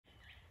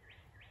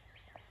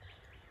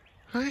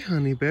Hi,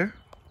 honey bear.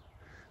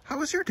 How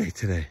was your day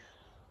today?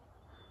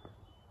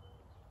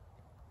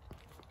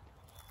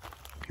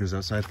 He was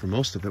outside for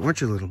most of it,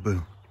 weren't you, little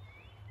boo?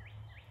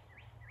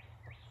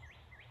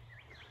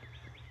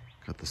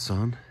 Got the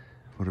sun.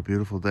 What a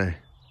beautiful day.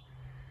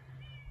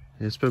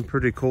 It's been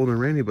pretty cold and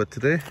rainy, but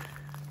today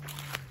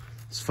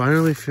it's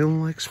finally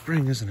feeling like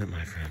spring, isn't it,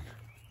 my friend?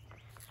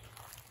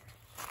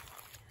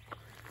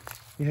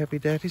 You happy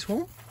Daddy's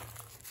home?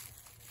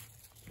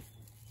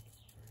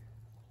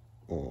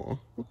 Oh,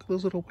 look at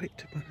those little white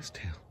tip on his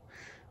tail.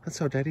 That's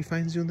how Daddy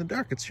finds you in the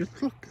dark. It's your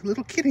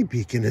little kitty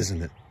beacon,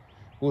 isn't it?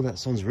 Oh, that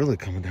sun's really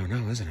coming down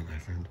now, isn't it, my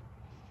friend?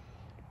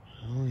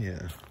 Oh,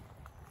 yeah.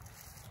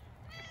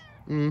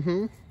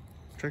 Mm-hmm.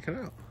 Check it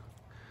out.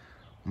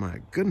 My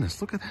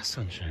goodness, look at that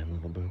sunshine,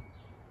 little boo.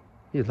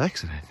 He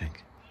likes it, I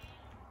think.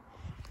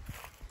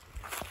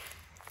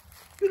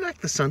 You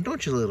like the sun,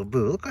 don't you, little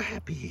boo? Look how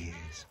happy he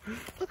is.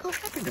 Look how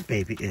happy the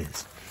baby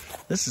is.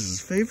 This is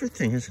his favorite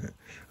thing, isn't it?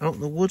 Out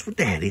in the woods with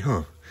Daddy,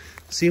 huh?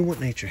 Seeing what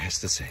nature has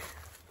to say.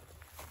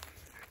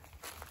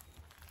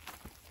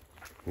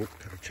 Oh,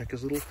 gotta check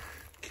his little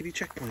kitty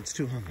checkpoints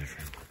too, huh, my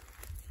friend?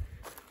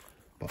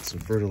 Bought some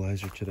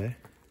fertilizer today.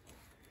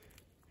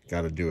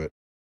 Gotta do it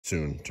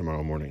soon.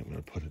 Tomorrow morning, I'm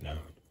gonna put it down.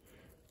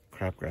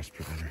 Crabgrass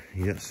preventer.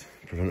 Yes,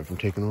 prevent it from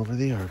taking over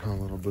the yard, huh,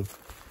 little boo?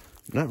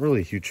 Not really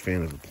a huge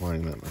fan of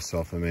applying that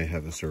myself. I may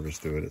have a service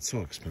do it. It's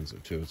so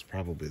expensive, too. It's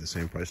probably the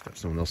same price to have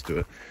someone else do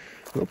it.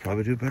 They'll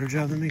probably do a better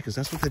job than me, because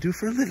that's what they do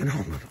for a living,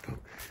 huh, little boo?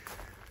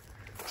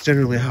 It's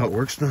generally how it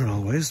works, not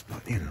always,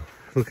 but, you know,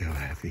 look how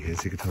happy he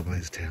is. You can tell by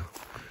his tail.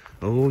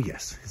 Oh,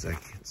 yes. He's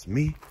like, it's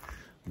me,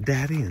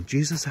 Daddy, and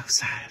Jesus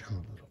outside, huh,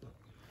 little boo?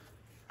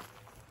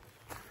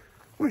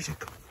 Where's he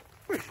going?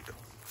 Where's he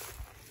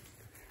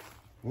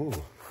going?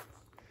 Whoa.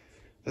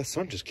 That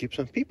sun just keeps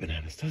on peeping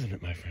at us, doesn't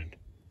it, my friend?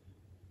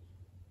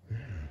 Yeah.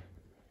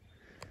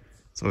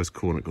 It's always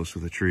cool when it goes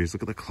through the trees.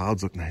 Look at the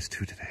clouds, look nice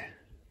too today.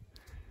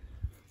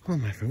 Oh,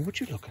 my friend, what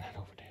you looking at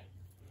over there?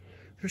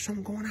 There's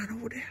something going on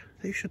over there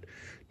that you should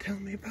tell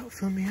me about,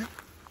 fill me in.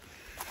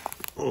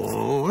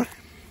 Oh,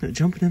 they're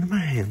jumping into my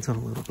hands on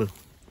a little bit.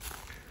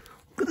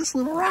 Look at this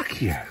little rock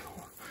here.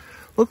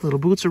 Look, little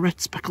boo, it's a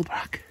red speckled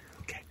rock.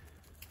 Okay.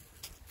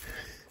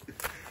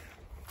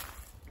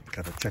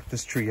 Gotta check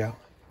this tree out.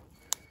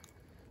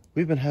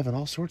 We've been having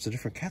all sorts of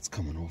different cats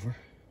coming over.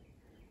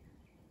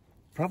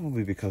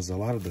 Probably because a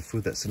lot of the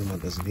food that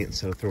Cinnabon doesn't eat,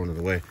 instead of throwing it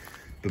away,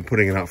 been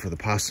putting it out for the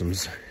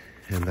possums,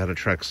 and that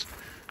attracts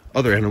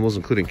other animals,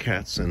 including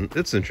cats, and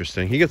it's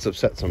interesting. He gets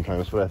upset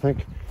sometimes, but I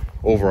think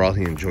overall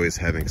he enjoys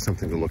having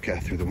something to look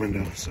at through the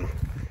window, so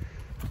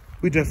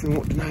we definitely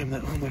won't deny him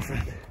that, oh, my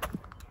friend.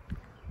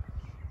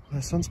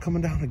 The sun's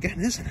coming down again,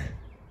 isn't it?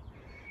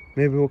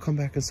 Maybe we'll come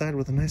back inside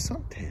with a nice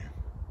suntan.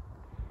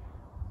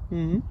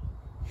 Mm-hmm.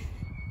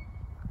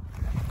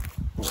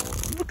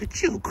 Oh, look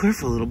at you,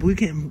 careful, little boy.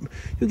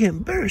 You're getting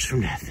burrs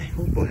from that thing.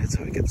 Oh boy, that's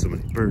how I get so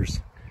many burrs.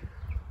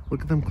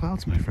 Look at them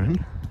clouds, my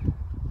friend.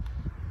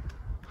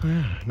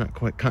 Ah, not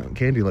quite cotton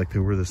candy like they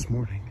were this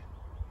morning.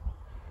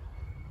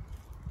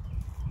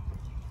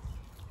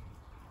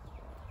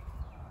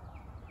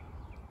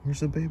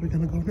 Where's the baby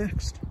gonna go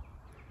next?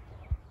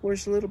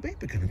 Where's the little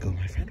baby gonna go,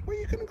 my friend? Where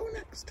are you gonna go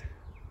next?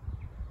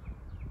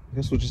 I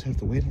guess we'll just have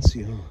to wait and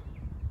see, huh?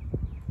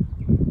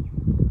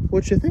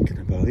 What you thinking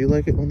about? You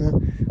like it when that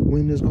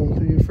wind is going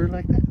through your fur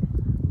like that?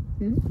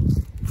 Hmm?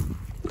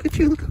 Look at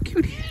you, look how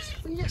cute he is.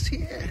 Yes, he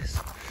is.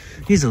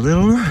 He's a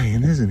little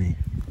lion, isn't he?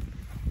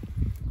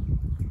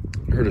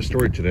 I heard a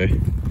story today.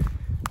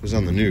 It was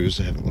on the news.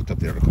 I haven't looked up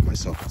the article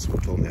myself, but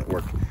someone told me at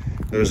work.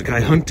 There was a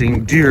guy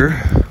hunting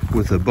deer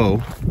with a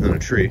bow in a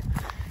tree,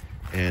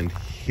 and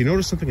he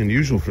noticed something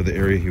unusual for the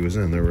area he was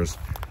in. There was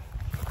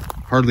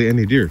hardly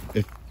any deer,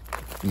 if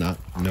not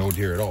no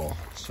deer at all.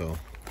 So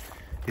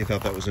he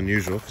thought that was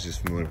unusual because he's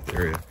familiar with the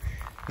area.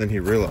 Then he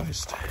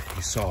realized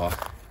he saw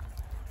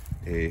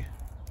a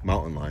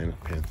mountain lion,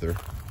 a panther.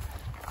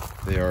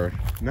 They are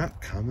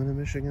not common in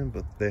Michigan,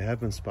 but they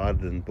have been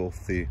spotted in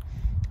both the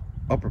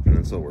Upper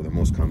Peninsula, where they're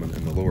most common,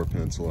 and the Lower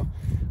Peninsula.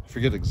 I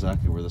forget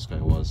exactly where this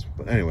guy was,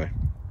 but anyway,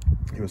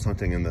 he was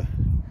hunting and the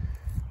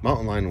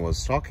mountain lion was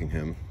stalking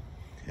him.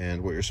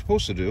 And what you're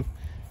supposed to do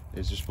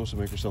is you're supposed to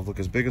make yourself look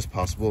as big as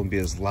possible and be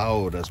as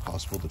loud as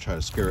possible to try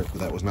to scare it, but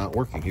that was not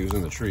working. He was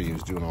in the tree, he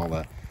was doing all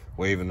that,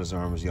 waving his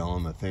arms,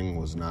 yelling. The thing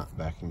was not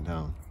backing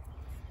down,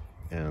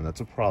 and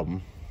that's a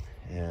problem.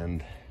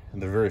 And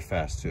they're very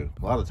fast too.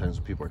 A lot of times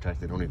when people are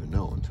attacked, they don't even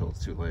know until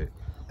it's too late.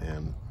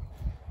 And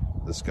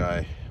this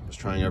guy was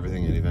trying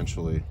everything, and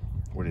eventually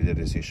what he did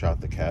is he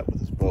shot the cat with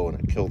his bow and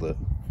it killed it.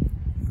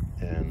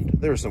 And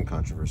there was some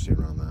controversy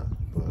around that,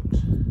 but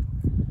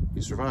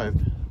he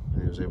survived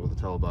and he was able to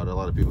tell about it. A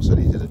lot of people said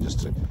he did it just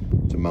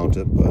to mount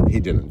it, but he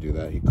didn't do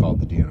that. He called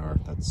the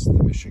DNR, that's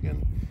the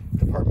Michigan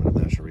Department of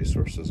Natural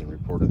Resources, and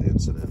reported the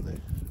incident. They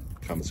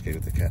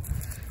confiscated the cat.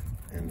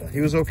 And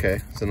he was okay.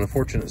 It's an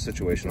unfortunate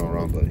situation all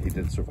around, but he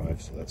did survive,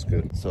 so that's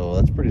good. So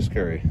that's pretty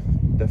scary.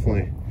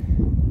 Definitely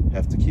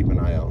have to keep an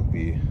eye out and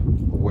be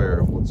aware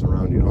of what's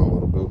around you, huh,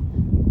 little boo?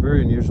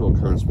 Very unusual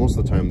occurrence. Most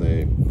of the time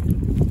they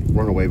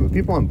run away, but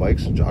people on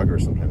bikes and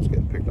joggers sometimes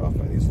get picked off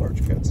by these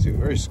large cats too.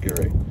 Very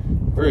scary,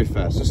 very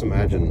fast. Just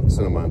imagine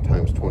Cinnabon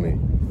times 20.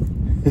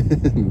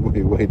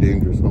 way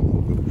dangerous, huh,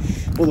 little boo?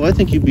 Although I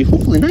think he'd be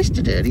hopefully nice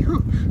to Daddy, huh?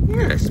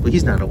 Yes, but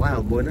he's not a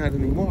wild boy, not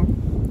anymore.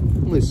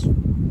 At least,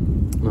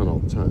 not all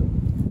the time.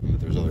 But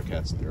there's other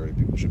cats in the area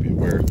people should be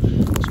aware,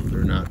 so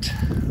they're not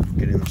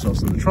getting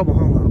themselves into trouble,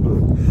 huh, little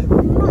boo?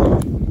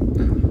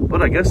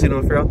 But I guess, you know,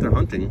 if you're out there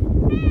hunting,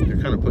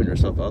 you're kind of putting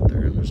yourself out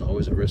there, and there's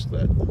always a risk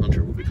that the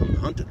hunter will become the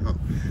hunted, huh?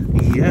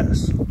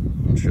 Yes,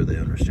 I'm sure they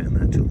understand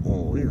that too.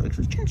 Oh, he likes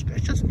his chin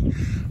scratch, doesn't he?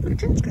 Little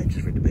chin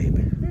scratches for the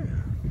baby. Yeah.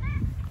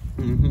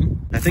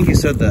 I think he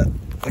said that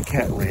a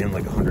cat ran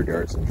like 100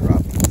 yards and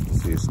dropped and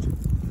was deceased.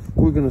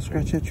 We're gonna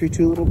scratch that tree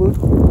too, little boo?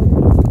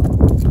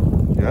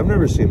 Yeah, I've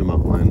never seen a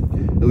mountain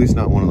lion, at least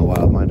not one in the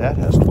wild. My dad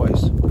has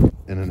twice,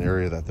 in an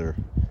area that they're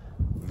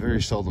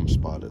very seldom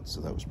spotted,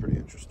 so that was pretty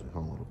interesting, huh,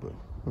 little boo?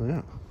 Oh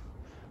yeah,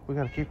 we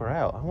gotta keep our eye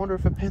out. I wonder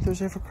if a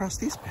panther's ever crossed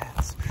these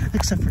paths,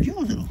 except for you,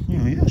 little.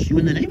 Oh yes, you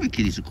and the neighbor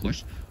kitties, of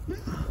course. Yeah,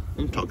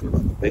 I'm talking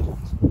about the big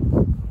ones.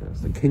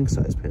 That's the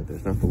king-size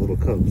panthers, not the little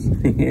cubs.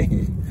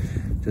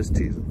 Just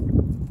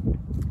teasing.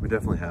 We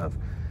definitely have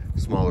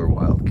smaller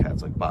wild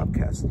cats like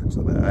bobcats and things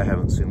like that. I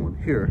haven't seen one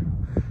here,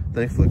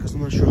 thankfully, because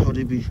I'm not sure how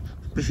they'd be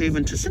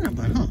behaving to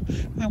Cinnabon, huh?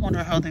 I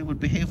wonder how they would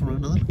behave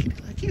around a little kitty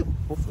like you.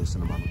 Hopefully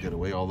Cinnabon will get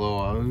away, although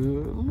I don't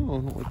know, I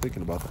don't like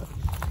thinking about that.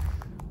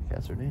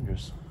 Cats are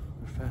dangerous.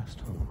 They're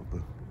fast, huh, little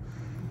boo?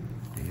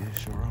 Yeah,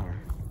 sure are.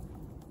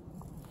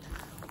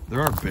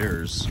 There are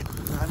bears.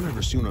 I've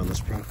never seen one on this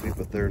property,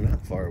 but they're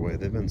not far away.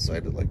 They've been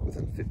sighted like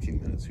within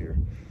 15 minutes here.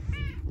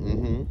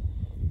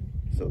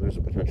 So there's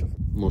a potential.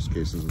 Most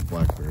cases with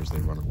black bears, they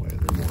run away.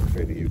 They're more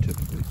afraid of you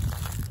typically.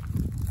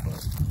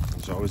 But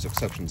there's always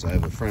exceptions. I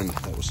have a friend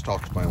that was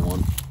stalked by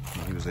one,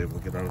 and he was able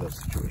to get out of that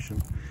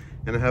situation.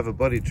 And I have a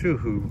buddy too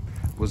who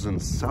was in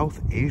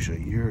South Asia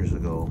years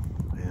ago,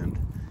 and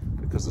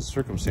because of the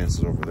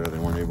circumstances over there, they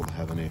weren't able to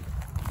have any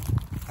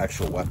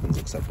actual weapons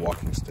except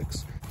walking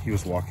sticks. He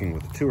was walking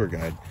with a tour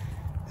guide,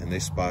 and they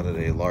spotted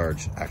a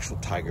large actual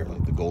tiger,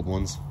 like the gold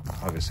ones.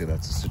 Obviously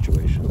that's a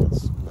situation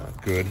that's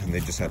not good, and they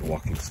just had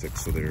walking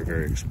sticks, so they were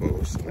very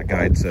exposed. And the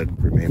guide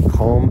said, remain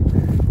calm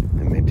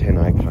and maintain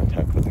eye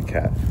contact with the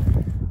cat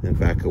and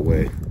back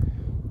away.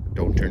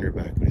 Don't turn your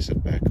back, but he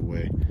said back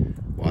away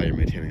while you're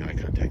maintaining eye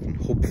contact, and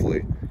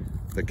hopefully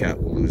the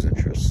cat will lose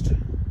interest.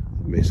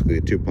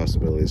 Basically, two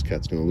possibilities: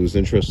 cat's gonna lose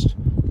interest,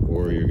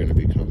 or you're gonna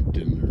become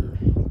dinner.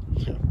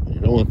 Yeah, you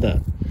don't want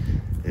that.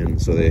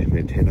 And so they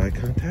maintained eye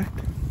contact,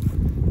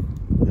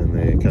 and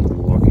they kept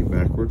them walking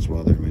backwards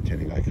while they're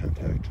maintaining eye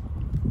contact.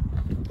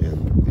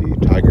 And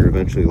the tiger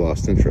eventually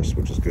lost interest,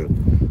 which is good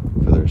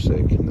for their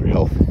sake and their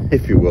health,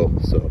 if you will.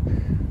 So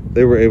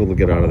they were able to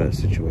get out of that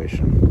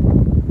situation.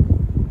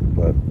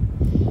 But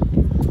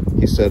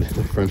he said,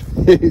 my friend,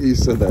 he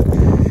said that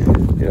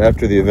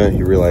after the event,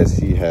 he realized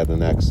he had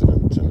an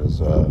accident in his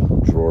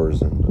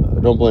drawers, and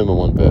I don't blame him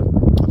one bit.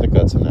 I think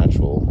that's a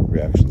natural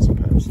reaction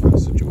sometimes in that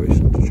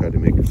situation, to try to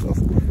make yourself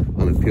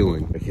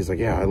unappealing. Like, he's like,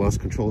 yeah, I lost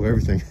control of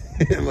everything.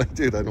 I'm like,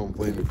 dude, I don't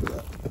blame you for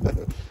that.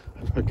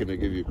 I'm not gonna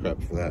give you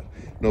crap for that.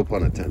 No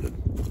pun intended.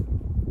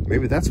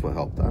 Maybe that's what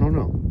helped. I don't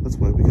know. That's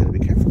why we gotta be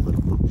careful,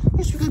 little boo.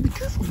 Yes, we gotta be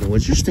careful. No,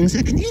 it's just things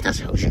that can eat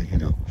us out here, you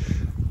know.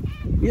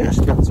 Yes,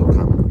 not so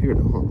common up here,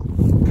 though,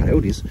 huh?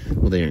 Coyotes,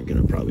 well, they aren't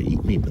gonna probably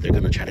eat me, but they're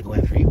gonna try to go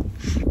after you.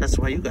 That's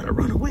why you gotta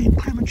run away and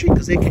climb a tree,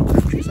 because they can't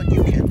climb trees like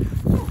you can.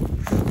 No,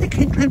 they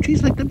can't climb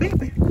trees like the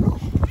baby.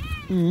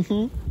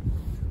 No.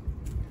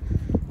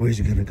 Where's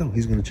he gonna go?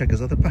 He's gonna check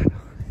his other pile.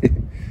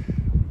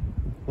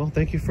 Well,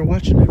 thank you for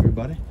watching,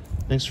 everybody.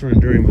 Thanks for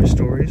enduring my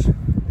stories,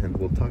 and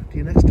we'll talk to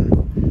you next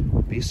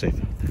time. Be safe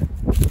out there.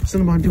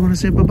 Cinnabon, do you want to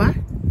say bye-bye?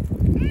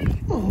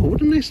 Oh,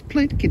 what a nice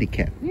polite kitty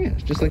cat.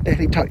 Yes, just like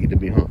Daddy taught you to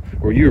be, huh?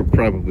 Or you were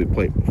probably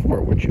polite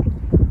before, weren't you?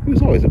 He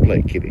was always a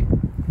polite kitty.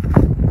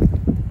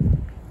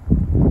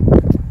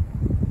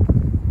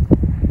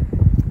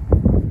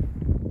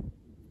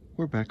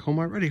 We're back home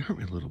already, aren't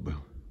we, little boo?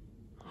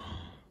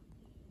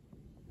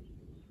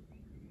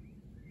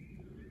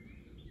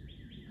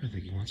 I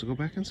think he wants to go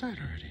back inside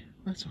already.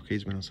 That's okay,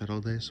 he's been outside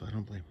all day, so I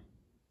don't blame him.